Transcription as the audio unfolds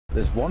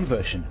There's one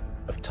version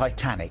of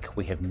Titanic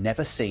we have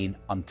never seen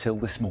until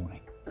this morning.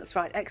 That's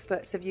right.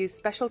 Experts have used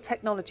special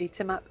technology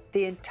to map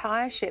the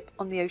entire ship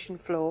on the ocean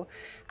floor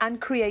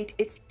and create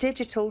its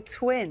digital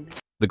twin.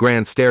 The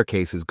grand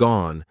staircase is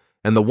gone,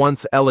 and the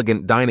once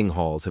elegant dining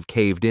halls have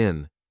caved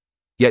in.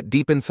 Yet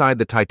deep inside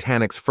the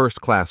Titanic's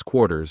first-class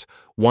quarters,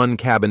 one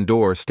cabin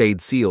door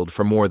stayed sealed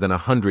for more than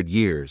 100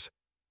 years.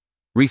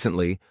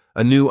 Recently,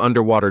 a new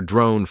underwater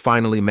drone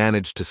finally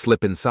managed to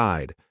slip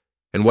inside,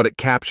 and what it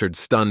captured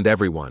stunned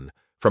everyone,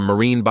 from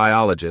marine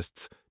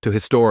biologists to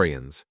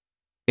historians.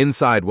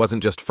 Inside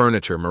wasn't just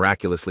furniture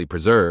miraculously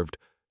preserved,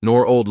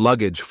 nor old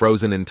luggage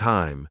frozen in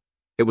time.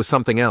 It was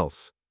something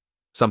else,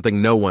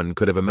 something no one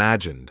could have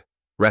imagined,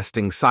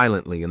 resting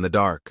silently in the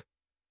dark.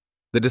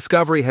 The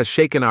discovery has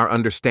shaken our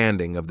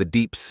understanding of the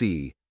deep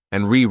sea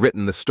and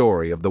rewritten the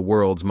story of the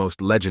world's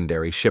most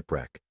legendary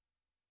shipwreck.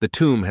 The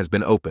tomb has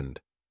been opened.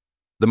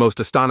 The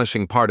most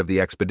astonishing part of the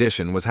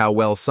expedition was how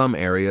well some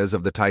areas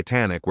of the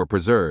Titanic were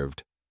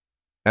preserved.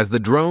 As the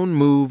drone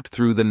moved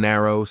through the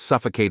narrow,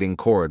 suffocating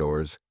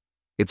corridors,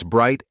 its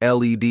bright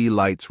LED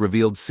lights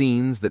revealed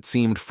scenes that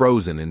seemed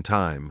frozen in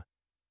time.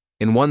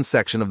 In one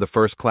section of the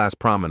first-class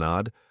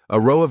promenade, a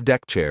row of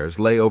deck chairs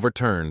lay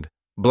overturned,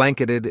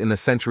 blanketed in a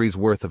century's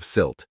worth of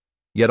silt,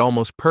 yet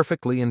almost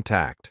perfectly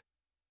intact.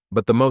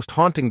 But the most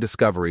haunting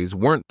discoveries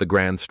weren't the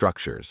grand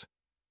structures.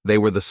 They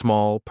were the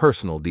small,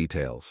 personal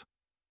details.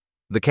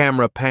 The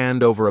camera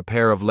panned over a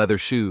pair of leather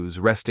shoes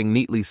resting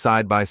neatly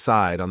side by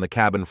side on the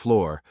cabin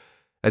floor,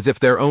 as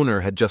if their owner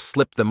had just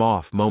slipped them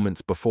off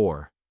moments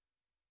before.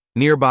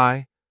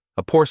 Nearby,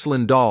 a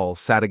porcelain doll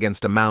sat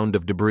against a mound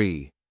of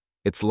debris,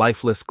 its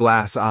lifeless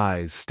glass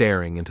eyes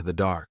staring into the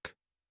dark.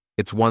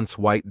 Its once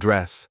white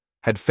dress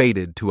had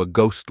faded to a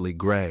ghostly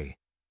gray.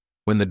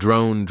 When the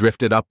drone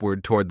drifted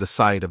upward toward the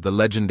site of the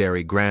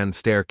legendary grand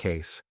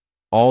staircase,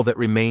 all that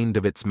remained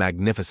of its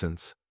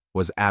magnificence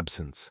was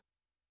absence.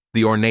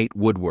 The ornate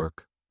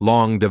woodwork,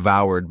 long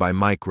devoured by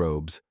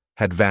microbes,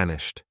 had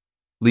vanished,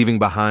 leaving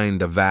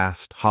behind a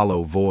vast,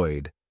 hollow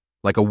void,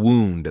 like a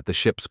wound at the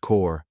ship's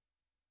core.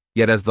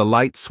 Yet as the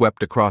light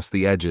swept across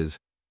the edges,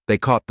 they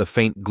caught the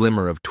faint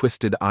glimmer of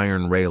twisted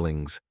iron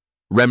railings,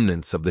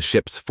 remnants of the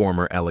ship's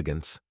former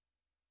elegance.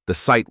 The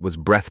sight was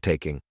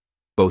breathtaking,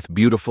 both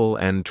beautiful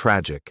and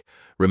tragic,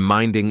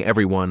 reminding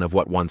everyone of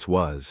what once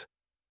was.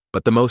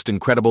 But the most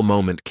incredible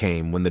moment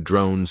came when the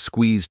drone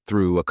squeezed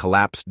through a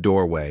collapsed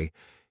doorway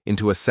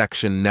into a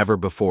section never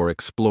before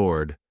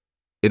explored.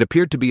 It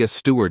appeared to be a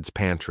steward's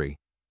pantry.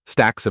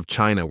 Stacks of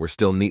china were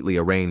still neatly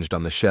arranged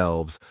on the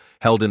shelves,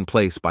 held in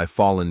place by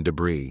fallen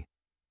debris.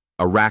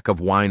 A rack of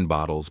wine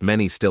bottles,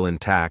 many still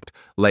intact,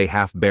 lay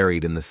half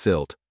buried in the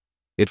silt.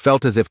 It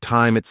felt as if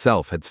time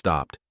itself had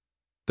stopped.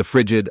 The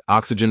frigid,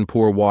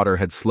 oxygen-poor water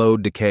had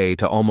slowed decay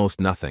to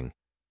almost nothing.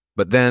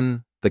 But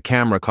then, the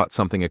camera caught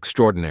something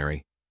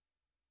extraordinary.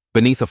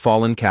 Beneath a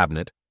fallen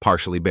cabinet,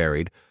 partially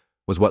buried,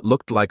 was what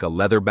looked like a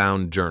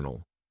leather-bound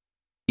journal.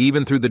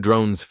 Even through the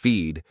drone's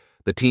feed,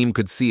 the team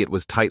could see it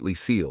was tightly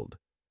sealed,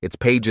 its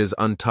pages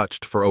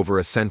untouched for over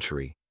a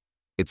century,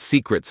 its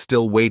secrets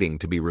still waiting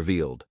to be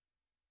revealed.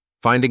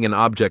 Finding an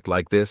object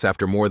like this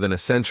after more than a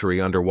century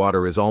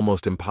underwater is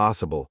almost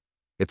impossible.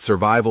 Its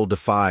survival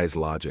defies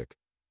logic.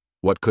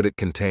 What could it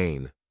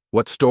contain?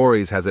 What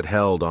stories has it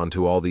held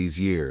onto all these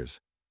years?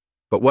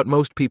 But what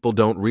most people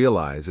don't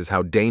realize is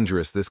how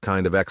dangerous this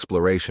kind of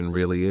exploration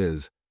really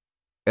is.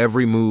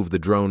 Every move the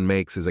drone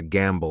makes is a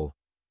gamble.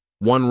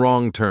 One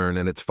wrong turn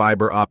and its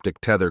fiber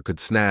optic tether could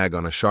snag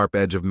on a sharp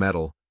edge of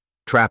metal,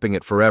 trapping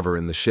it forever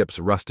in the ship's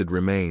rusted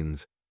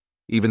remains.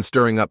 Even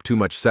stirring up too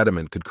much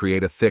sediment could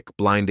create a thick,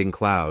 blinding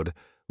cloud,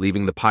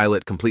 leaving the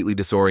pilot completely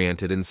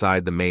disoriented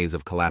inside the maze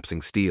of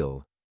collapsing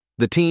steel.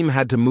 The team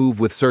had to move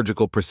with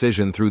surgical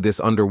precision through this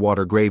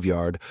underwater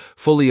graveyard,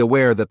 fully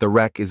aware that the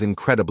wreck is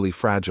incredibly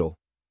fragile.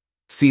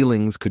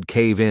 Ceilings could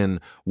cave in,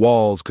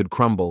 walls could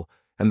crumble,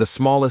 and the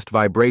smallest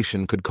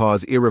vibration could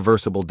cause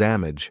irreversible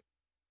damage.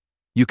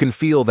 You can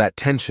feel that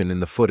tension in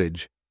the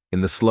footage,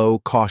 in the slow,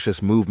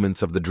 cautious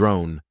movements of the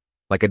drone,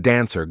 like a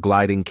dancer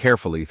gliding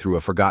carefully through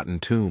a forgotten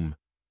tomb.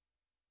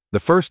 The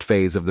first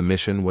phase of the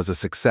mission was a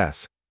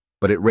success,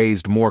 but it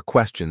raised more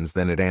questions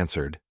than it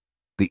answered.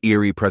 The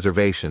eerie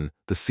preservation,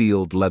 the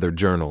sealed leather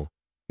journal,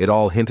 it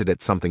all hinted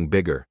at something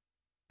bigger,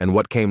 and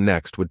what came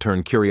next would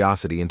turn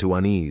curiosity into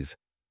unease.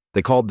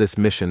 They called this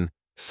mission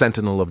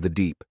Sentinel of the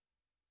Deep.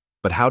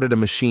 But how did a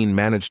machine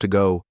manage to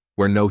go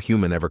where no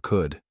human ever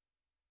could?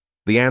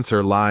 The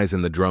answer lies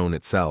in the drone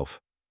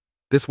itself.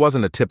 This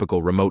wasn't a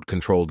typical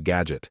remote-controlled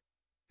gadget.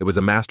 It was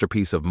a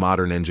masterpiece of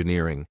modern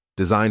engineering,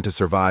 designed to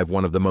survive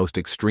one of the most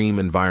extreme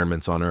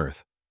environments on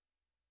Earth.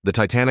 The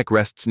Titanic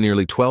rests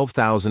nearly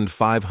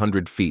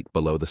 12,500 feet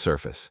below the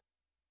surface.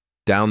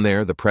 Down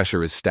there, the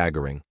pressure is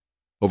staggering,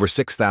 over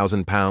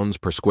 6,000 pounds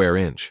per square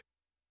inch.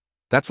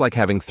 That's like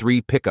having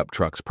 3 pickup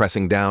trucks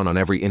pressing down on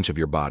every inch of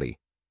your body.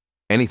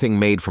 Anything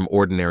made from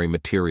ordinary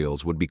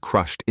materials would be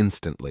crushed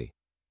instantly.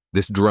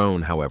 This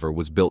drone, however,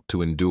 was built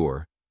to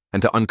endure,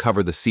 and to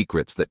uncover the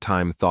secrets that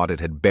time thought it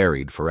had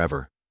buried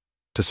forever.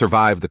 To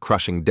survive the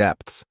crushing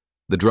depths,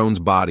 The drone's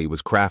body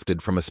was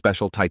crafted from a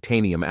special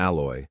titanium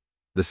alloy,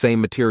 the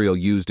same material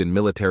used in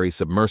military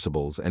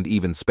submersibles and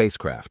even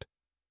spacecraft.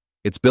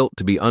 It's built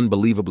to be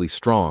unbelievably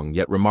strong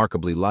yet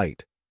remarkably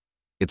light.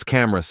 Its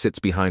camera sits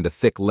behind a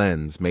thick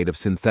lens made of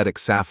synthetic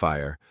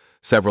sapphire,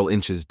 several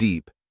inches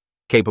deep,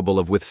 capable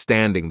of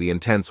withstanding the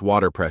intense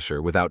water pressure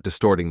without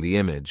distorting the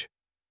image.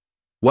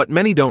 What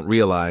many don't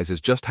realize is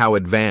just how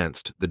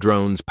advanced the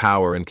drone's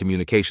power and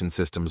communication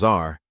systems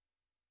are.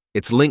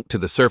 It's linked to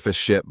the surface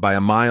ship by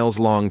a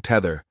miles-long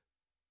tether,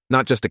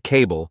 not just a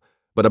cable,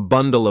 but a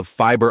bundle of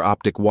fiber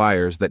optic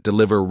wires that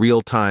deliver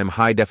real-time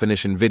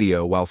high-definition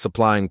video while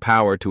supplying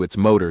power to its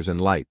motors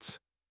and lights.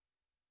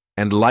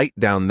 And light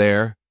down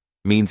there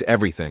means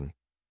everything.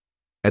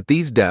 At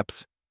these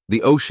depths,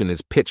 the ocean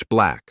is pitch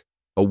black,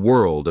 a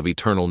world of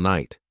eternal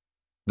night.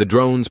 The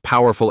drone's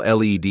powerful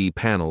LED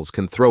panels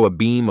can throw a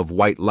beam of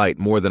white light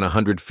more than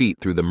 100 feet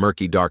through the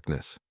murky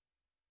darkness.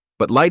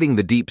 But lighting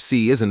the deep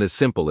sea isn't as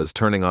simple as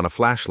turning on a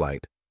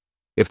flashlight.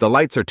 If the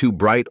lights are too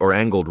bright or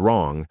angled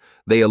wrong,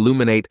 they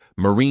illuminate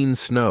marine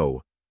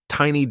snow,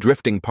 tiny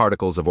drifting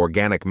particles of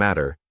organic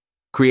matter,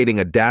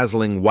 creating a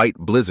dazzling white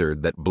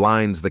blizzard that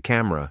blinds the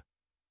camera.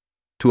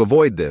 To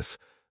avoid this,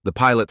 the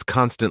pilots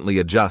constantly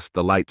adjust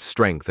the light's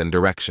strength and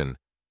direction.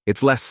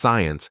 It's less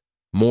science,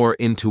 more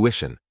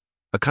intuition,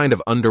 a kind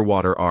of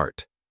underwater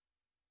art.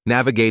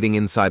 Navigating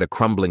inside a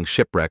crumbling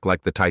shipwreck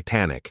like the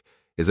Titanic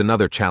is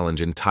another challenge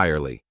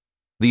entirely.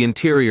 The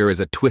interior is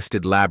a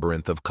twisted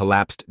labyrinth of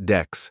collapsed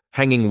decks,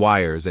 hanging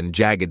wires, and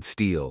jagged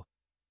steel.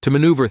 To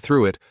maneuver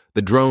through it,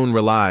 the drone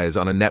relies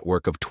on a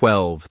network of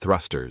 12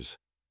 thrusters.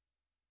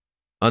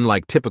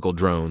 Unlike typical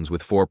drones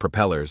with 4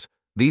 propellers,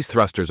 these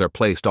thrusters are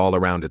placed all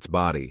around its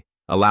body,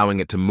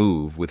 allowing it to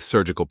move with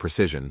surgical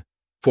precision,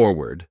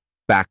 forward,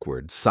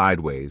 backward,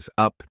 sideways,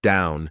 up,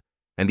 down,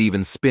 and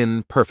even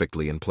spin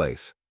perfectly in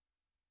place.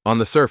 On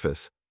the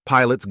surface,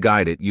 pilots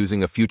guide it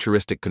using a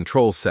futuristic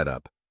control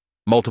setup,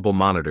 multiple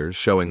monitors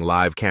showing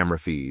live camera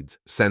feeds,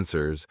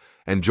 sensors,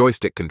 and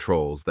joystick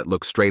controls that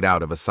look straight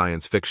out of a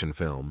science fiction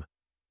film.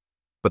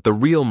 But the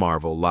real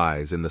marvel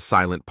lies in the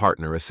silent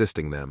partner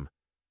assisting them,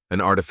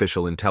 an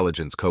artificial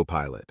intelligence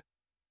co-pilot.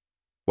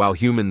 While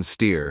humans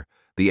steer,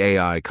 the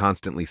AI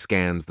constantly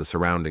scans the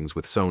surroundings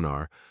with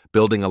sonar,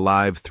 building a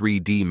live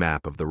 3D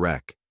map of the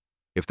wreck.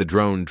 If the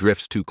drone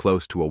drifts too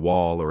close to a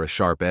wall or a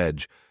sharp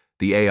edge,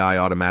 the AI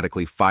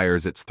automatically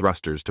fires its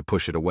thrusters to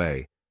push it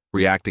away,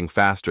 reacting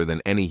faster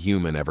than any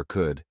human ever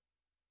could.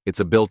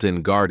 It's a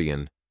built-in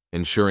guardian,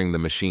 ensuring the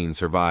machine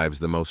survives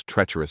the most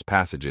treacherous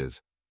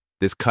passages.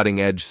 This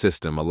cutting-edge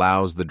system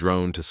allows the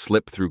drone to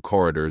slip through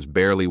corridors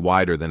barely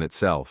wider than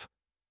itself,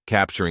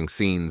 capturing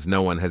scenes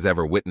no one has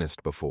ever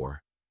witnessed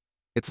before.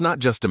 It's not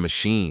just a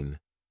machine.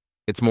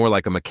 It's more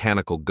like a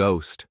mechanical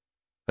ghost,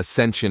 a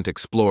sentient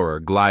explorer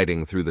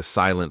gliding through the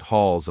silent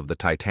halls of the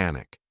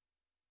Titanic.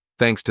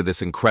 Thanks to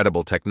this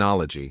incredible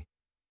technology,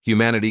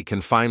 humanity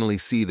can finally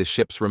see the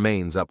ship's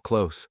remains up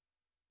close,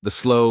 the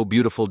slow,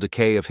 beautiful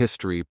decay of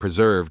history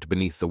preserved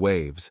beneath the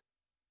waves.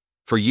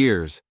 For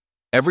years,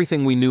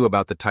 everything we knew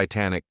about the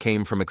Titanic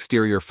came from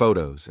exterior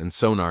photos and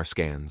sonar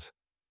scans.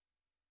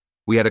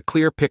 We had a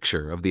clear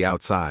picture of the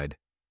outside,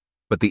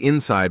 but the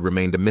inside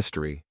remained a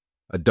mystery,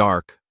 a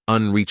dark,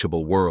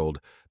 unreachable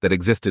world that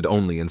existed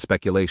only in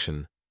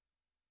speculation.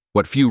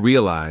 What few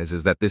realize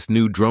is that this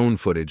new drone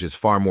footage is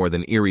far more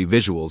than eerie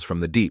visuals from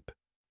the deep.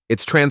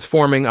 It's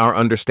transforming our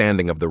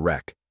understanding of the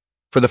wreck.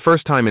 For the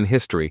first time in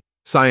history,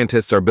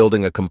 scientists are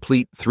building a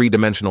complete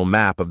 3-dimensional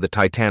map of the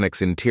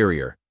Titanic's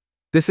interior.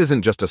 This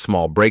isn't just a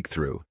small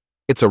breakthrough,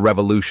 it's a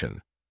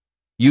revolution.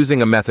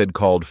 Using a method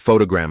called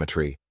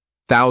photogrammetry,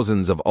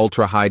 thousands of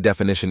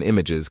ultra-high-definition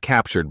images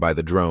captured by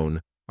the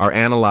drone are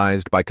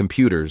analyzed by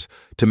computers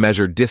to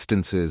measure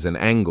distances and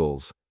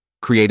angles,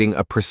 creating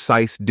a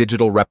precise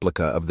digital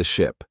replica of the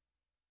ship.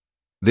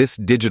 This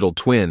digital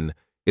twin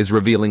is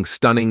revealing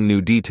stunning new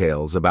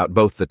details about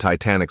both the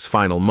Titanic's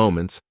final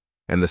moments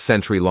and the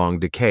century-long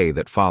decay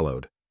that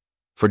followed.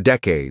 For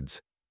decades,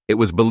 it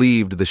was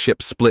believed the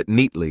ship split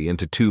neatly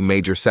into 2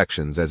 major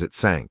sections as it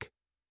sank.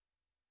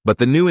 But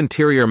the new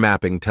interior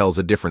mapping tells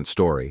a different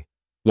story,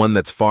 one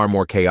that's far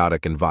more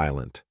chaotic and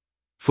violent.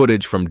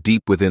 Footage from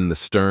deep within the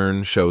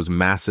stern shows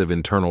massive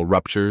internal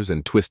ruptures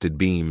and twisted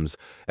beams,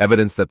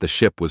 evidence that the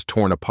ship was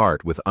torn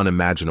apart with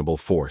unimaginable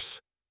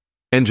force.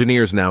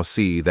 Engineers now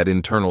see that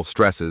internal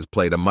stresses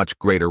played a much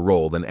greater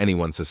role than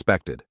anyone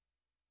suspected.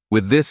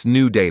 With this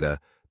new data,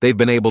 they've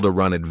been able to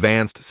run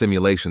advanced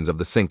simulations of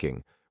the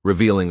sinking,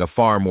 revealing a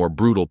far more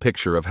brutal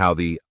picture of how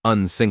the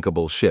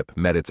unsinkable ship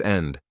met its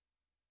end.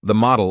 The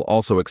model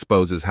also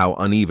exposes how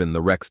uneven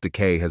the wreck's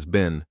decay has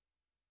been.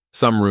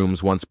 Some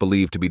rooms once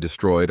believed to be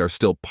destroyed are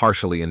still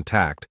partially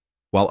intact,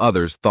 while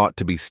others thought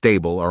to be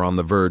stable are on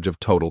the verge of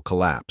total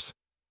collapse.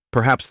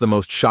 Perhaps the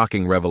most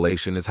shocking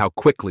revelation is how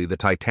quickly the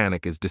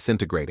Titanic is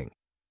disintegrating.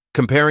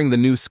 Comparing the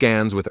new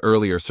scans with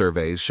earlier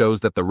surveys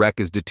shows that the wreck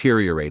is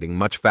deteriorating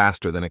much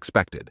faster than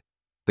expected.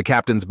 The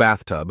captain's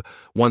bathtub,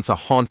 once a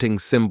haunting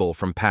symbol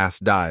from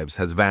past dives,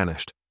 has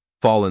vanished,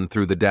 fallen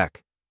through the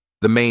deck.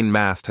 The main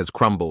mast has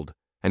crumbled,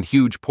 and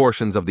huge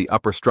portions of the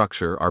upper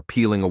structure are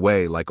peeling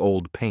away like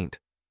old paint.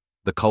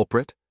 The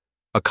culprit?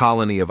 A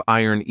colony of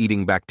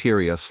iron-eating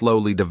bacteria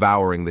slowly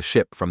devouring the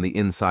ship from the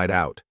inside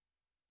out.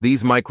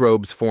 These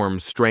microbes form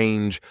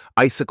strange,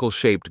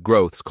 icicle-shaped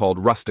growths called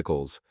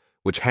rusticles,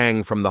 which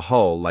hang from the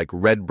hull like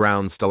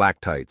red-brown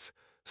stalactites,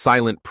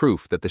 silent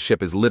proof that the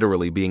ship is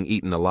literally being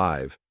eaten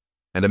alive.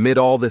 And amid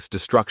all this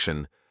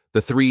destruction,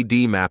 the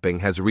 3D mapping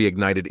has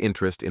reignited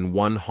interest in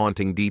one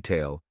haunting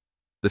detail: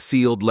 the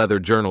sealed leather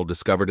journal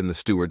discovered in the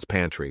steward's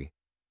pantry.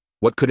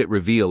 What could it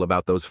reveal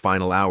about those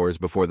final hours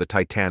before the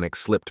Titanic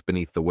slipped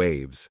beneath the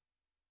waves?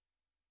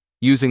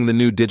 Using the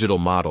new digital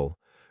model,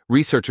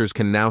 researchers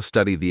can now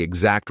study the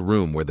exact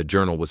room where the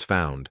journal was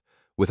found,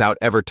 without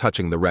ever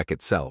touching the wreck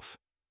itself.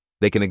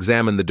 They can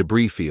examine the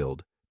debris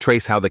field,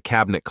 trace how the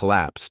cabinet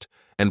collapsed,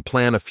 and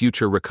plan a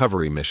future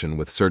recovery mission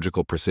with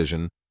surgical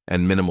precision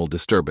and minimal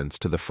disturbance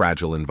to the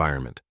fragile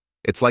environment.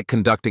 It's like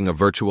conducting a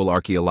virtual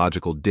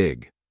archaeological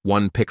dig,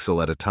 one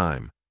pixel at a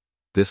time.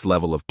 This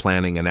level of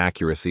planning and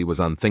accuracy was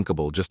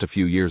unthinkable just a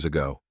few years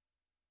ago.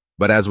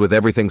 But as with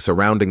everything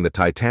surrounding the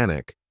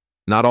Titanic,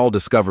 not all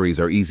discoveries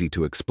are easy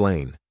to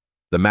explain.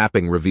 The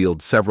mapping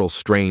revealed several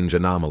strange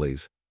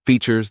anomalies,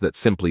 features that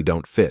simply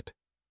don't fit.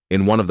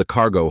 In one of the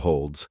cargo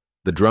holds,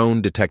 the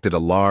drone detected a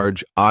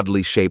large,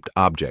 oddly shaped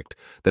object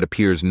that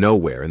appears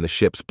nowhere in the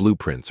ship's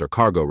blueprints or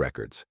cargo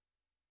records.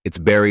 It's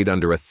buried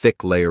under a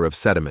thick layer of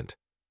sediment,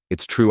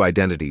 its true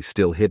identity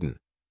still hidden.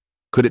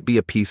 Could it be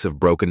a piece of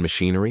broken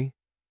machinery?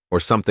 Or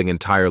something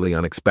entirely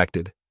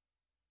unexpected?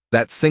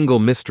 That single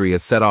mystery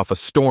has set off a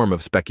storm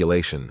of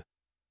speculation.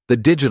 The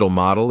digital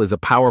model is a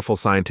powerful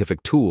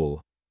scientific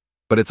tool,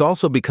 but it's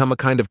also become a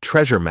kind of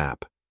treasure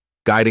map,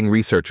 guiding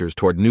researchers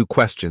toward new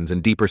questions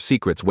and deeper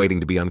secrets waiting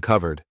to be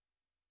uncovered.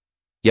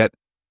 Yet,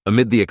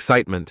 amid the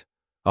excitement,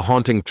 a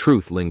haunting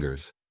truth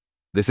lingers.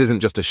 This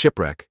isn't just a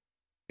shipwreck,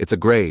 it's a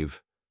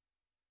grave.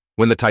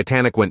 When the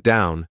Titanic went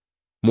down,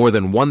 more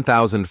than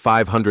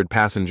 1,500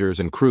 passengers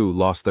and crew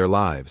lost their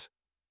lives.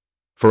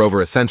 For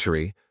over a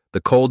century, the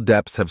cold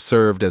depths have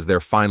served as their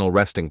final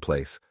resting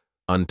place,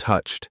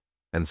 untouched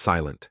and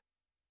silent.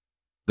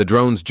 The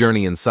drone's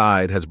journey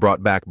inside has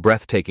brought back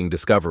breathtaking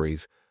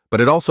discoveries,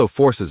 but it also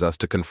forces us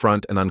to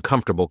confront an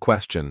uncomfortable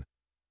question.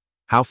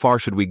 How far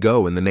should we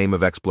go in the name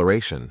of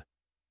exploration?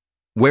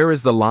 Where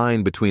is the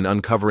line between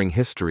uncovering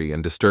history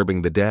and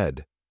disturbing the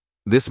dead?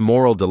 This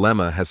moral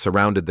dilemma has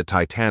surrounded the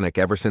Titanic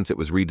ever since it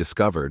was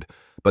rediscovered,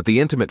 but the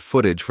intimate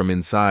footage from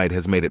inside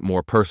has made it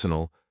more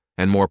personal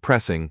and more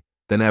pressing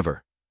than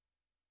ever.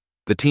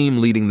 The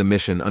team leading the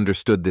mission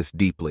understood this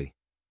deeply.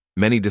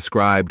 Many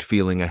described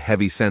feeling a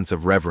heavy sense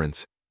of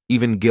reverence,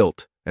 even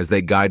guilt, as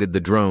they guided the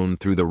drone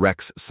through the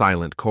wreck's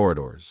silent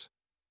corridors.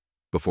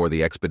 Before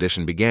the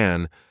expedition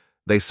began,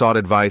 they sought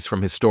advice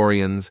from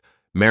historians,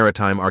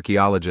 maritime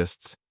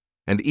archaeologists,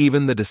 and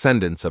even the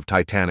descendants of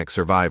Titanic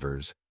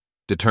survivors,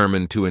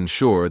 determined to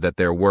ensure that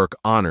their work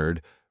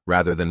honored,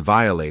 rather than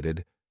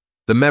violated,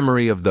 the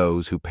memory of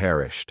those who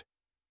perished.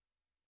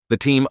 The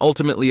team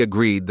ultimately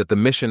agreed that the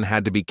mission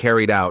had to be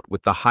carried out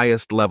with the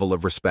highest level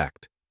of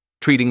respect,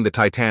 treating the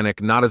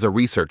Titanic not as a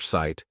research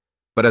site,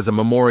 but as a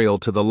memorial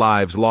to the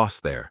lives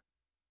lost there.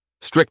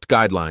 Strict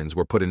guidelines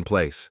were put in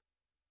place.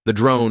 The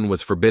drone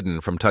was forbidden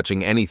from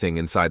touching anything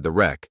inside the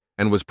wreck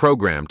and was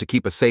programmed to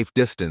keep a safe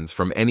distance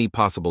from any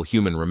possible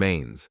human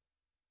remains.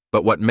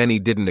 But what many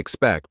didn't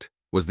expect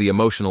was the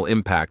emotional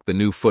impact the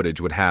new footage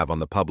would have on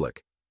the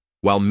public.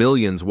 While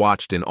millions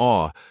watched in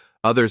awe,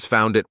 others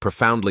found it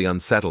profoundly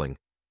unsettling.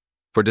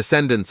 For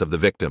descendants of the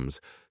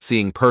victims,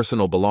 seeing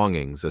personal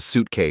belongings, a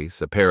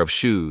suitcase, a pair of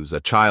shoes, a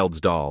child's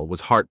doll,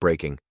 was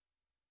heartbreaking.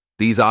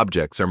 These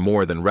objects are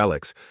more than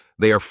relics.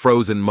 They are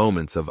frozen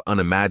moments of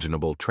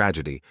unimaginable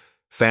tragedy.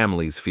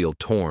 Families feel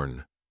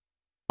torn.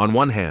 On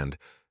one hand,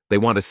 they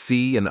want to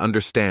see and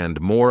understand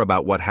more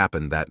about what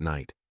happened that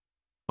night.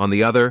 On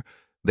the other,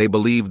 they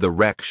believe the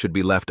wreck should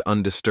be left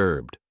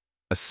undisturbed,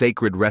 a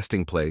sacred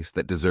resting place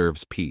that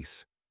deserves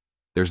peace.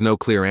 There's no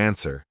clear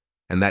answer,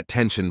 and that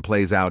tension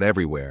plays out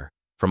everywhere,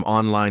 from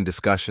online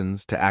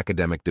discussions to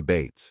academic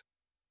debates.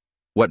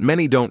 What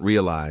many don't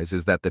realize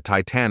is that the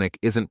Titanic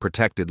isn't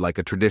protected like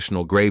a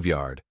traditional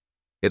graveyard.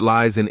 It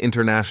lies in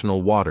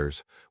international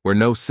waters, where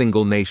no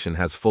single nation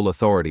has full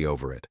authority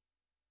over it.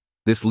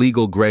 This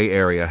legal gray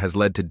area has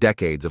led to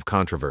decades of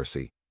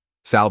controversy,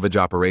 salvage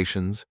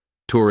operations,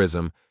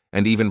 tourism,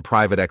 and even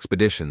private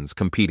expeditions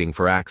competing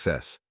for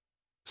access.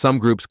 Some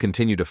groups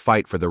continue to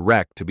fight for the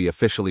wreck to be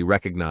officially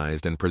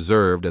recognized and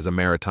preserved as a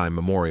maritime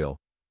memorial,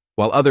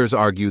 while others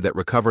argue that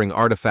recovering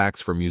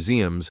artifacts for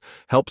museums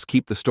helps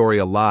keep the story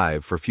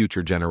alive for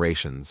future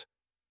generations.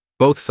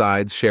 Both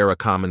sides share a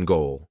common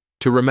goal: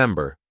 to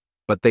remember,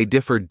 but they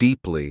differ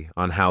deeply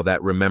on how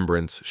that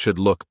remembrance should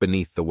look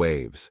beneath the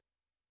waves.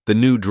 The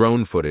new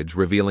drone footage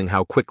revealing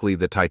how quickly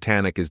the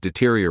Titanic is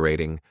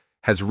deteriorating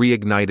has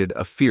reignited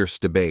a fierce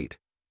debate.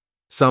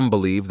 Some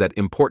believe that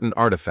important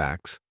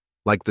artifacts,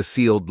 like the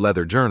sealed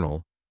leather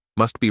journal,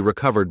 must be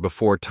recovered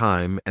before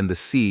time and the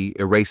sea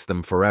erase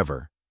them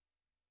forever.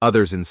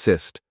 Others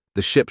insist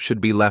the ship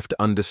should be left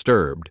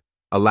undisturbed,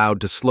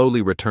 allowed to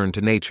slowly return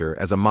to nature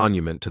as a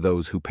monument to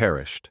those who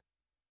perished.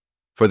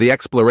 For the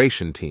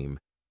exploration team,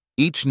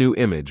 each new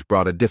image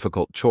brought a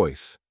difficult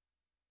choice.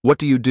 What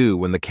do you do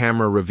when the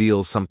camera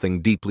reveals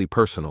something deeply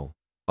personal?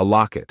 A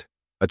locket,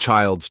 a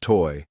child's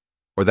toy,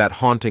 or that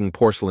haunting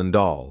porcelain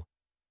doll?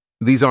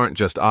 These aren't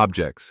just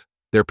objects,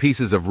 they're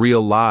pieces of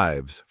real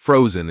lives,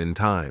 frozen in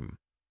time.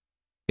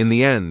 In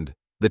the end,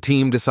 the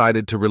team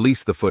decided to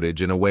release the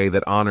footage in a way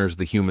that honors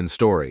the human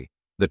story,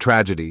 the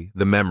tragedy,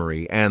 the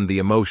memory, and the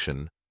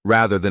emotion,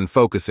 rather than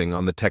focusing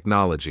on the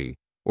technology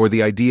or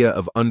the idea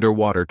of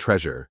underwater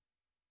treasure.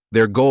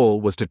 Their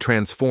goal was to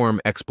transform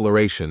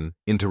exploration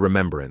into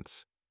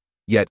remembrance.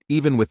 Yet,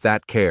 even with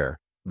that care,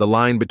 the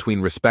line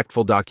between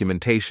respectful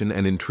documentation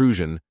and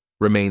intrusion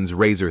remains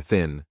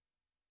razor-thin.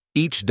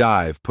 Each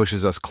dive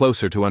pushes us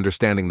closer to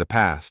understanding the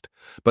past,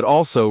 but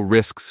also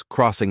risks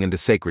crossing into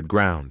sacred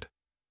ground.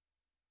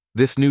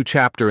 This new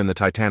chapter in the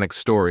Titanic's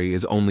story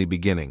is only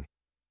beginning,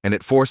 and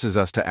it forces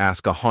us to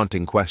ask a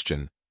haunting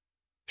question.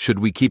 Should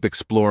we keep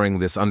exploring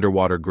this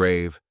underwater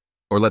grave,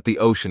 or let the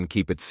ocean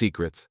keep its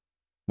secrets?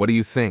 What do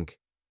you think?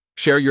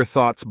 Share your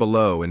thoughts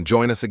below and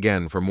join us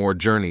again for more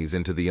journeys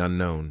into the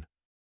unknown.